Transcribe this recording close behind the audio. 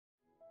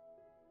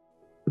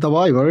The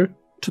Bible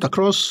to the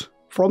cross,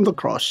 from the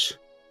cross.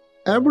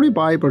 Every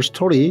Bible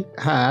story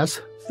has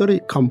three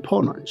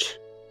components.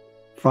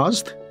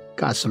 First,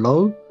 God's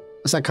law.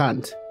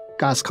 Second,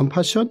 God's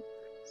compassion.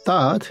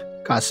 Third,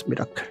 God's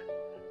miracle.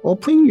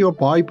 Opening your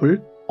Bible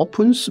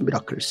opens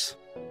miracles.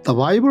 The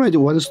Bible as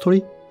one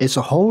story is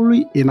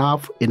wholly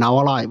enough in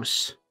our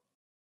lives.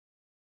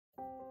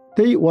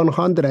 Day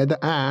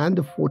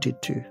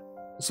 142,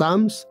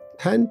 Psalms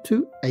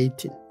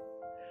 10-18.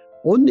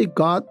 Only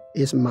God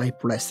is my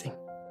blessing.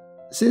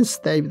 Since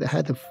David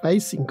had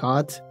faith in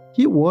God,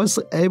 he was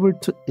able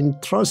to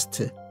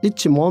entrust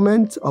each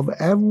moment of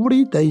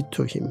every day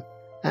to him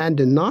and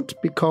not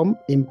become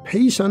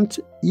impatient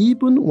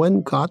even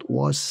when God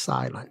was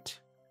silent.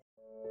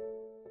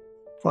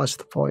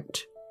 First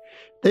point,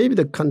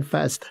 David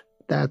confessed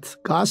that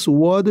God's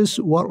words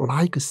were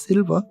like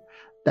silver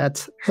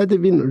that had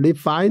been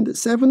refined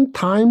 7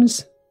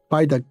 times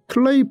by the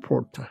clay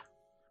potter.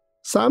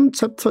 Psalm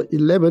chapter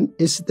 11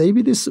 is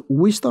David's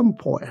wisdom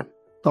poem.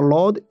 The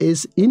Lord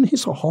is in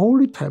his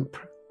holy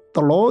temple.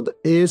 The Lord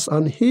is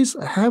on his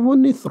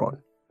heavenly throne.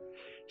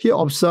 He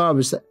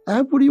observes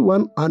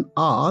everyone on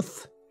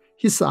earth.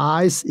 His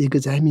eyes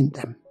examine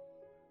them.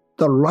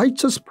 The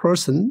righteous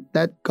person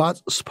that God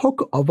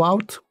spoke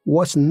about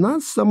was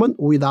not someone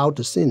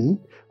without sin,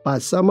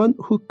 but someone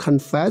who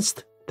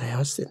confessed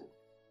their sin.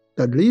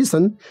 The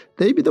reason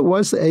David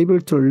was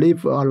able to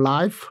live a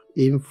life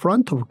in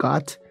front of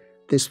God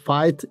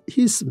despite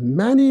his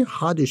many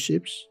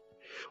hardships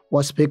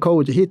was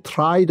because he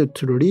tried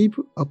to live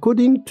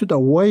according to the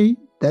way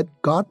that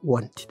God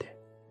wanted.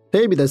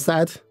 David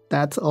said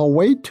that a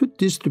way to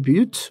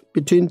distribute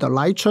between the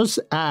righteous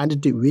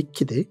and the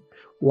wicked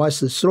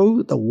was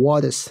through the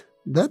words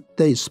that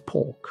they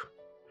spoke.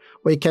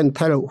 We can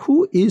tell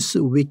who is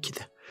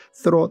wicked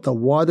through the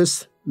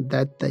words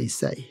that they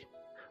say.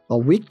 The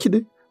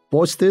wicked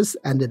boasts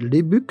and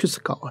rebukes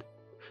God.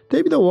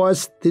 David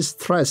was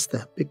distressed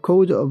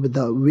because of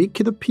the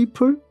wicked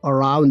people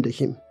around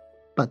him.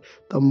 But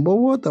the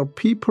more the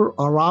people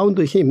around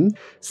him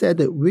said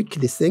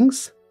wicked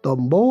things, the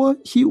more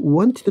he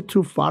wanted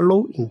to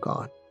follow in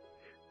God.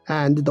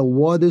 And the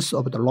words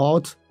of the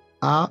Lord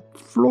are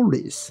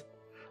flawless,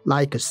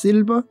 like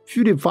silver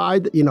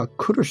purified in a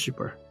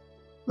crucible,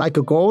 like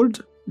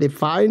gold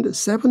refined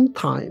 7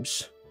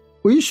 times.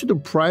 We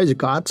should praise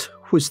God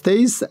who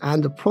stays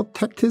and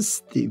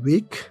protects the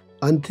weak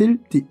until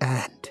the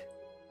end.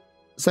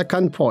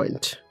 Second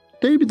point,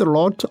 David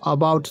wrote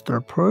about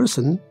the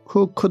person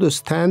who could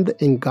stand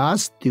in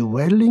God's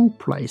dwelling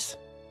place.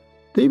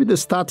 David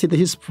started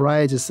his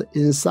praises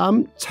in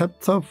Psalm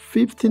chapter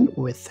 15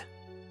 with,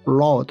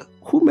 Lord,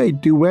 who may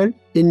dwell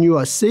in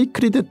your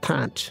sacred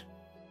tent?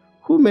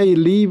 Who may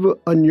live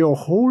on your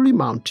holy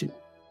mountain?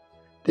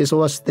 This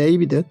was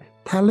David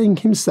telling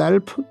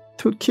himself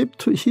to keep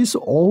to his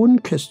own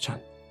question.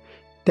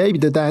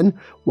 David then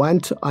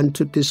went on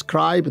to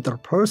describe the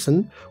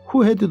person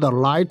who had the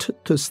right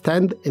to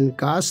stand in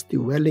God's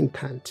dwelling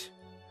tent.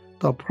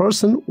 The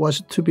person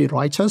was to be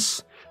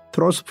righteous,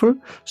 truthful,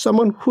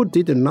 someone who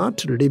did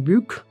not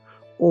rebuke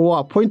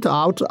or point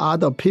out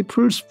other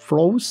people's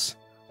flaws,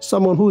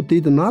 someone who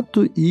did not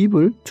do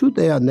evil to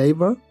their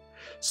neighbor,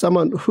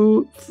 someone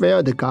who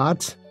feared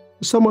God,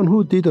 someone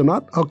who did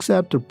not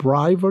accept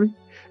bribery,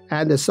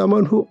 and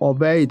someone who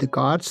obeyed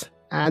God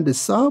and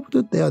served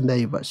their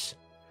neighbors.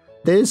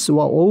 These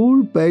were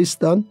all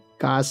based on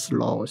God's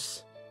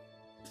laws.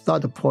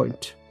 Third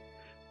point,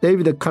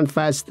 David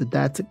confessed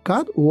that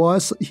God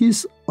was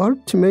his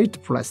ultimate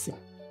blessing.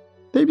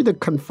 David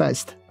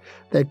confessed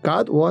that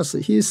God was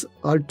his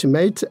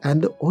ultimate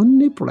and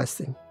only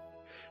blessing.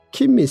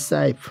 Keep me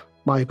safe,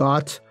 my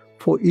God,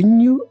 for in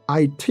you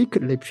I take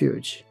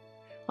refuge.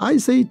 I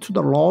say to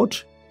the Lord,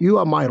 you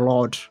are my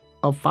Lord.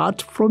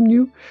 Apart from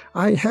you,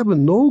 I have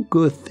no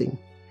good thing.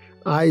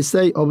 I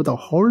say of the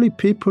holy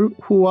people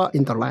who are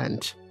in the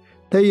land,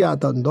 they are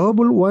the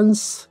noble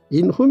ones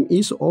in whom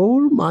is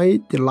all my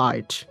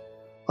delight.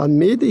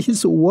 Amid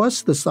his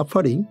worst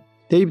suffering,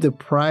 David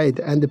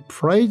prayed and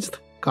praised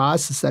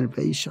God's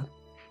salvation.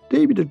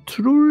 David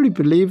truly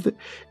believed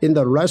in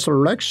the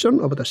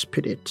resurrection of the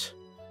Spirit.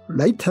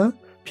 Later,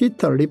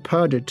 Peter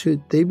referred to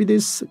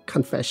David's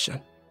confession.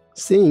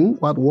 Seeing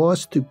what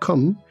was to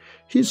come,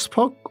 he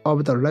spoke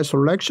of the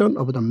resurrection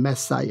of the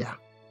Messiah,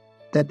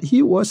 that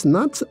he was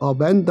not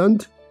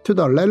abandoned to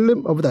the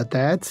realm of the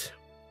dead,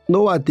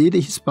 nor did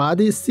his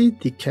body see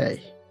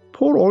decay.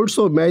 Paul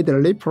also made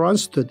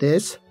reference to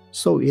this,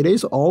 so it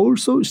is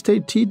also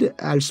stated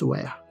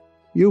elsewhere.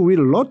 You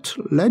will not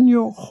let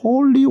your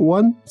Holy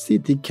One see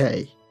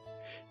decay.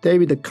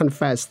 David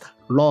confessed,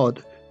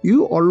 Lord,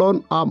 you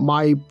alone are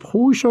my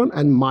portion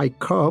and my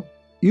cup.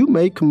 You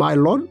make my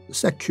Lord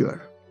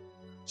secure.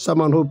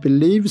 Someone who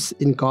believes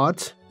in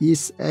God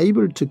is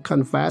able to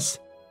confess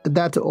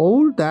that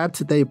all that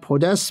they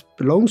possess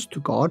belongs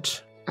to God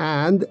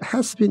and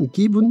has been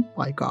given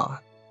by God.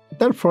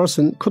 That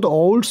person could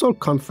also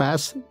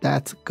confess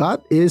that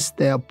God is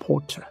their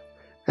potter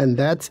and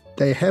that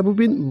they have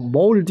been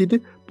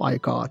molded by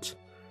God.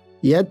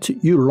 Yet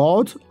you,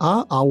 Lord,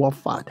 are our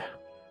Father.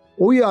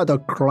 We are the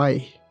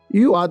clay,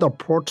 you are the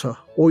potter,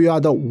 we are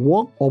the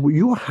work of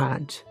your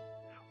hand.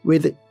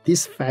 With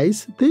this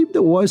faith,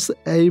 David was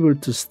able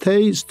to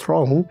stay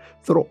strong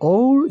through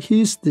all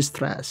his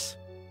distress.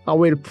 I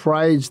will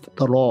praise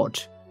the Lord,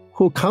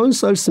 who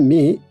counsels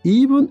me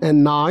even at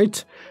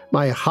night.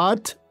 My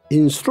heart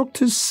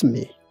instructs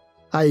me.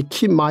 I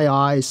keep my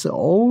eyes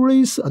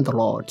always on the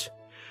Lord.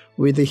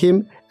 With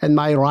him at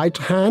my right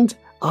hand,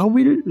 I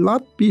will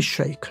not be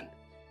shaken.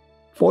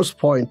 Fourth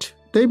point,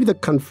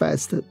 David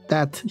confessed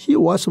that he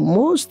was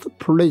most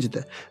pleased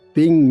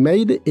being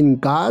made in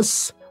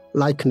God's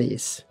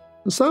likeness.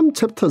 Psalm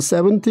chapter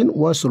 17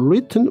 was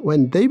written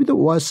when David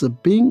was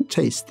being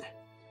chased.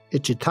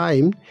 Each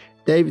time,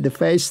 David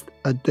faced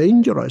a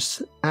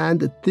dangerous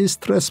and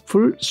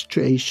distressful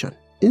situation.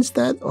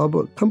 Instead of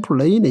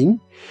complaining,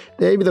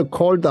 David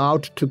called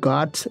out to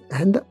God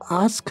and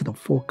asked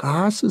for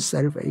God's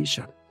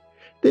salvation.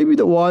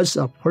 David was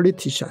a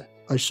politician,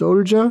 a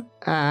soldier,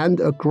 and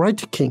a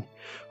great king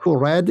who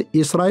led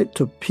Israel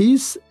to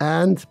peace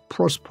and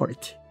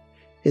prosperity.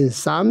 In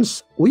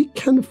Psalms, we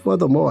can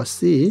furthermore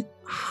see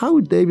how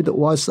David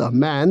was a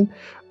man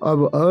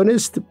of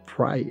earnest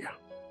prayer.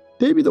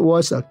 David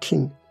was a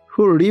king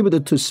who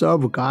lived to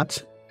serve God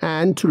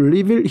and to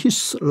reveal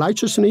his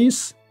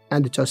righteousness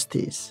and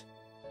justice.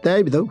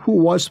 David, who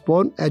was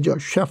born as a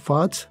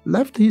shepherd,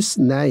 left his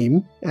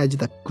name as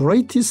the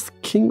greatest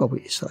king of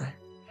Israel.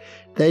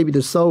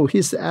 David saw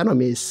his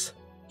enemies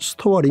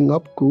storing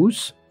up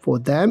goods for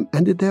them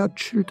and their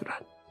children.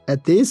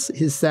 At this,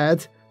 he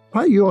said,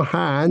 "By your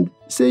hand,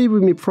 save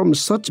me from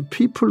such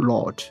people,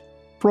 Lord,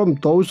 from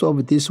those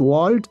of this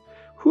world,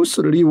 whose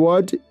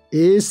reward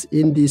is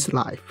in this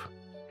life.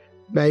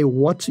 May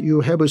what you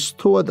have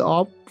stored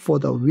up for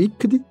the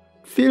wicked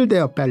fill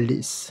their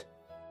bellies.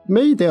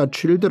 May their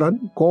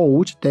children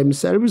gorge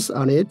themselves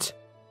on it,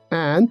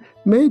 and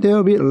may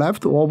there be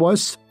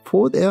leftovers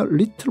for their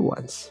little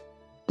ones."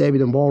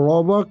 David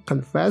moreover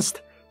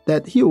confessed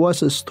that he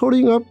was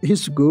storing up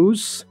his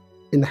goods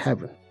in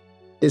heaven.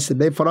 This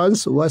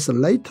reference was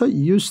later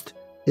used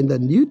in the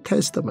New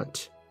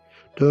Testament.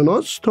 Do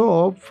not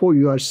store up for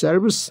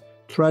yourselves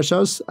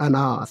treasures on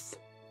earth,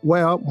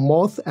 where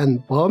moth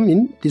and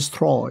vermin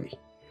destroy,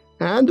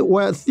 and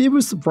where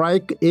thieves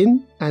break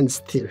in and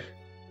steal.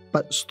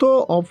 But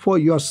store up for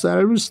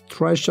yourselves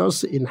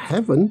treasures in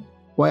heaven,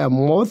 where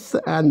moth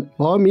and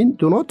vermin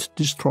do not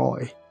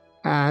destroy,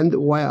 and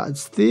where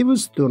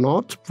thieves do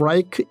not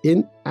break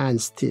in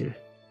and steal.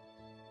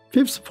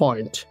 Fifth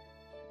point,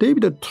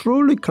 David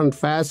truly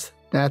confessed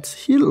that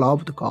he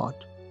loved God.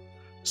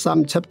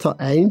 Psalm chapter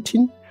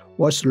 18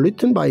 was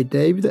written by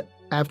David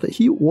after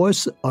he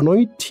was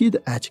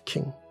anointed as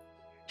king.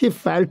 He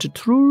felt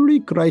truly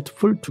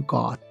grateful to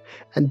God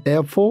and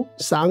therefore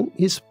sang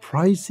his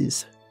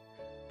praises.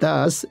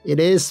 Thus,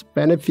 it is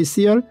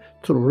beneficial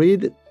to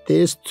read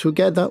this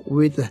together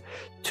with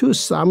 2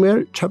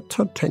 Samuel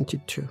chapter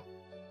 22.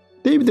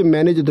 David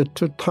managed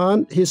to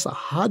turn his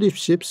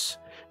hardships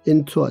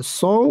into a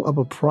song of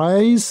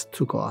praise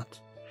to God.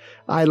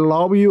 I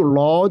love you,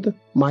 Lord,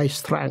 my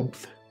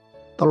strength.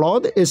 The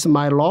Lord is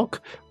my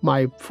rock,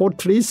 my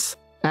fortress,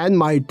 and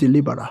my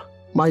deliverer.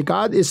 My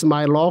God is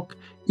my rock,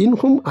 in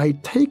whom I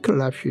take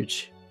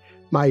refuge,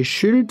 my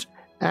shield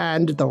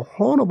and the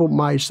horn of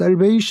my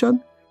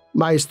salvation,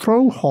 my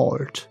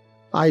stronghold.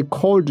 I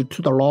called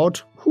to the Lord,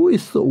 who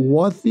is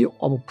worthy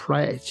of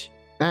praise,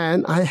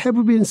 and I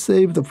have been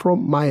saved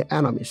from my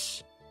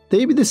enemies.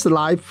 David's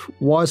life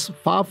was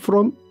far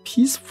from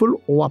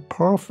peaceful or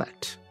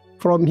perfect.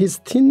 From his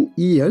teen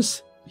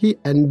years, he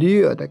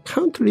endured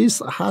countless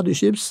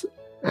hardships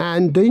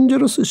and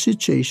dangerous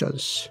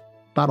situations.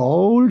 But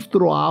all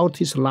throughout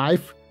his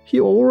life, he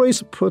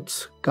always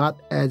put God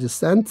as the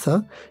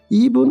center,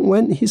 even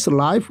when his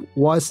life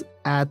was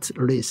at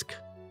risk.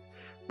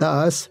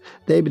 Thus,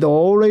 David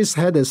always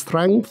had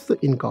strength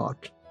in God.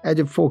 As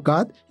for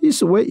God,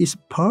 his way is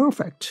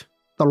perfect.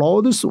 The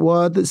Lord's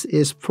word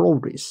is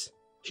flawless.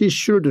 He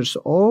shields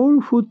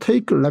all who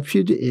take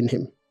refuge in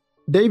him.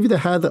 David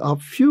had a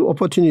few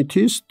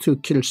opportunities to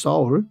kill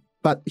Saul,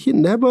 but he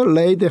never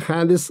laid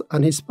hands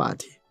on his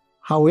body.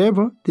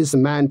 However, this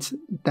meant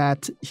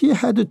that he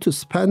had to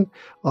spend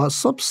a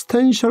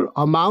substantial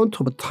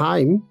amount of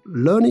time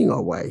learning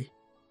away.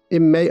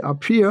 It may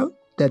appear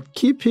that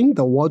keeping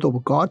the word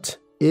of God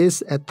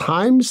is at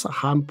times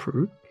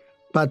harmful,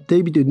 but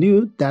David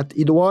knew that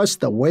it was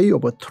the way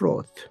of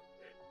truth.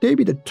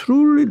 David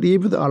truly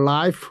lived a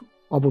life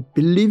of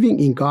believing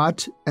in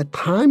God at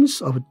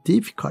times of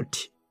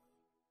difficulty.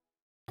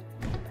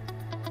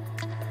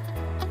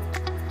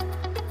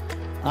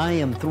 I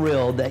am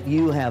thrilled that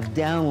you have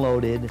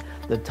downloaded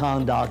the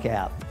Tongdok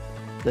app.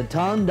 The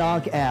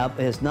Tongdok app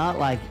is not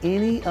like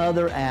any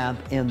other app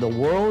in the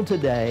world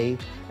today,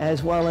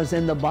 as well as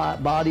in the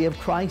body of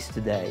Christ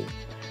today.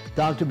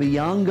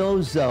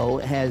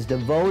 Dr.Byoungho has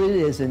devoted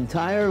his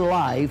entire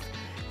life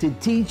to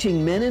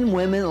teaching men and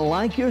women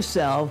like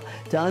yourself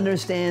to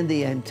understand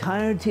the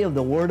entirety of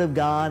the Word of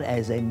God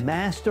as a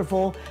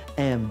masterful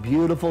and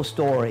beautiful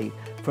story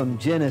from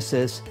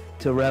Genesis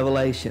to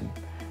Revelation.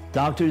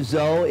 Dr.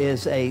 Zoe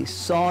is a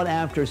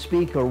sought-after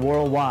speaker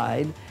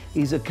worldwide.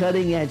 He's a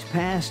cutting-edge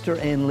pastor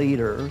and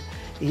leader.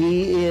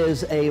 He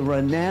is a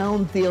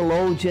renowned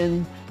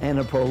theologian and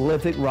a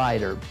prolific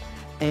writer.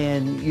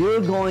 And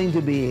you're going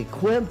to be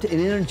equipped and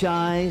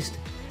energized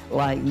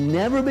like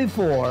never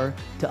before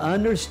to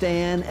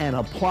understand and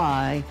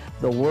apply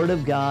the Word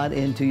of God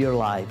into your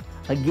life.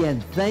 Again,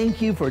 thank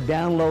you for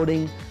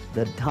downloading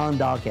the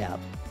Tongdok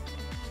app.